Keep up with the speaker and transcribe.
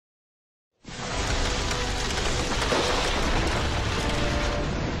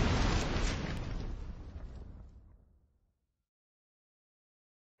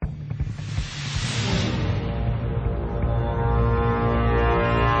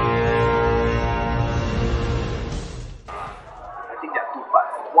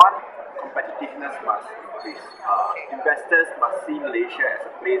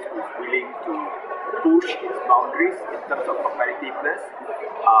to push its boundaries in terms of competitiveness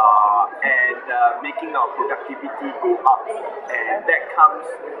and making our productivity go up. And that comes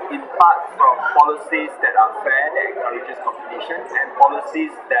in part from policies that are fair, that encourages competition, and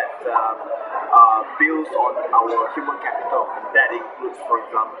policies that builds on our human capital. And that includes, for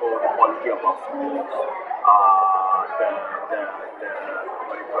example, the quality of our schools,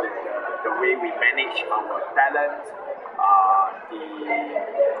 the way we manage our talent, the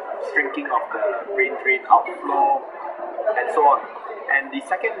shrinking of the brain drain outflow, and so on. And the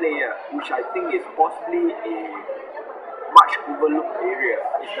second layer, which I think is possibly a much overlooked area,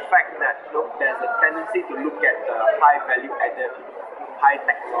 is the fact that there's a tendency to look at the high value added, high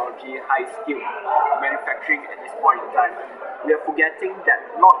technology, high skill manufacturing at this point in time. We are forgetting that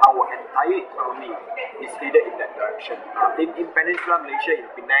not our entire economy is headed in that direction. In Peninsular Malaysia, in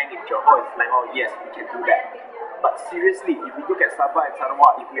Penang, in Johor, it's like, oh yes, we can do that. But seriously, if we look at Sabah and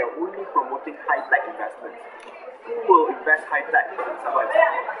Sarawak, if we are only promoting high-tech investments, who will invest high-tech in Sabah and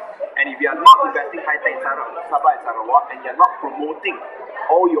Sarawak? And if you are not investing high-tech in Sabah and Sarawak, and you are not promoting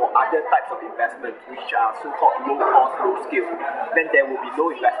all your other types of investments, which are so-called low-cost, low-skill, then there will be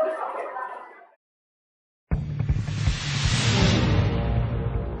no investments.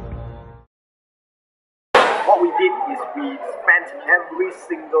 What we did is we spent every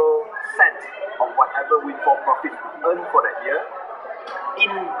single cent of whatever windfall profits we earned for that year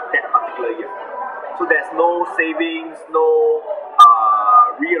in that particular year. So there's no savings, no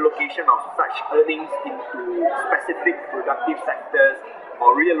reallocation of such earnings into specific productive sectors,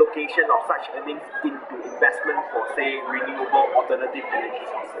 or reallocation of such earnings into investment for, say, renewable alternative energy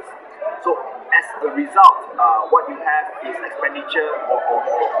sources. So as a result, what you have is expenditure, or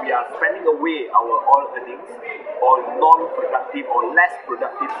we are spending away our oil earnings on non-productive or less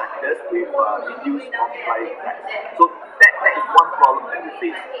productive sectors with reduced multiplier effects. So that is one problem that we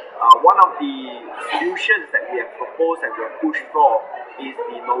face. One of the solutions that we have proposed and we have pushed for is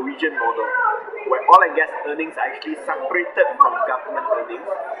the Norwegian model, where oil and gas earnings are actually separated from government earnings,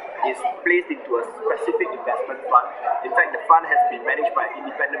 is placed into a specific investment fund. In fact, the fund has been managed by an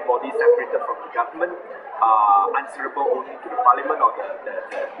independent body separated from the government, answerable only to the parliament or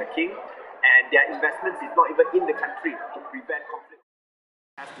the king, and their investments is not even in the country to prevent conflict.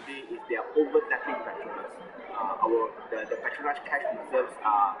 As today is they are over-tapping Petronas. The Petronas cash reserves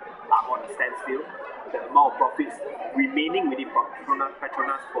are on a standstill. The amount of profits remaining within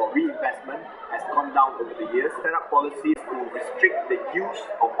Petronas for reinvestment has gone down over the years. Set up policies to restrict the use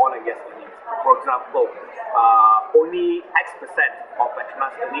of oil and gas earnings. For example, only X% of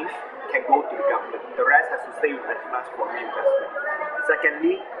Petronas earnings can go to the government. The rest has to stay with Petronas for reinvestment.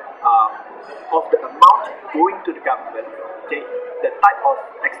 Secondly, of the amount going to the government, okay, the type of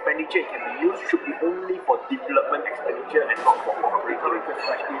expenditure it can be used should be only for development expenditure and not for operating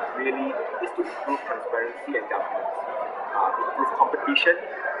expenditure. Really is to improve transparency and governance, improve competition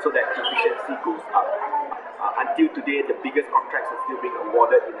so that efficiency goes up. Until today, the biggest contracts are still being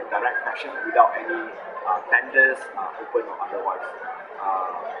awarded in a direct fashion without any tenders, open or otherwise.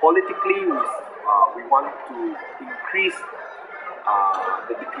 Politically, we want to increase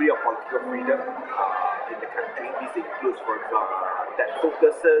the degree of political freedom in the country. This includes, for example, that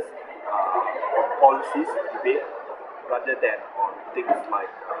focuses on policies, debate, rather than on things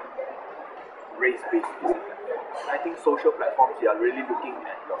like race-based issues. I think social platforms, you are really looking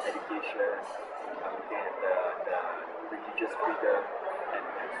at your education, looking at the religious freedom, and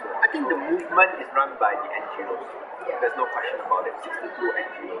so on. I think the movement is run by the NGOs. There's no question about it. 62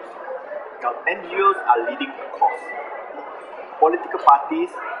 NGOs. Now, NGOs are leading the cause. Political parties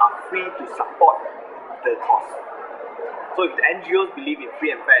are free to support the cause. So if the NGOs believe in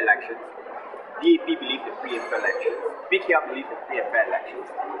free and fair elections, DAP believes in free and fair elections, PKR believes in free and fair elections,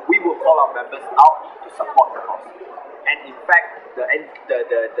 we will call our members out to support the cause. And in fact, the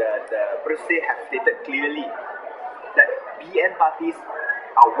Bersih have stated clearly that BN parties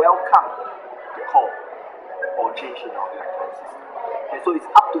are welcome to call for change in our electoral system. Okay, so it's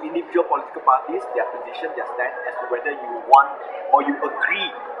up to individual political parties, their position, their stand, as to whether you want or you agree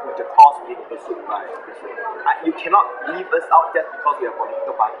with the cause being pursued by Bersih. You cannot leave us out just because we are a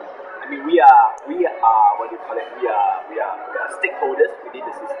political party. I mean, we are what do you call it? We are stakeholders within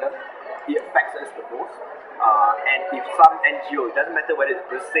the system. It affects us the most. And if some NGO, it doesn't matter whether it's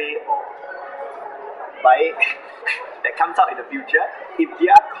Bersih or Baik that comes out in the future, if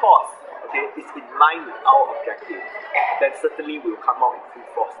their cause, okay, is in line with our objectives, then certainly we'll come out in full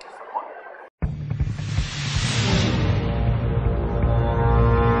force to support it.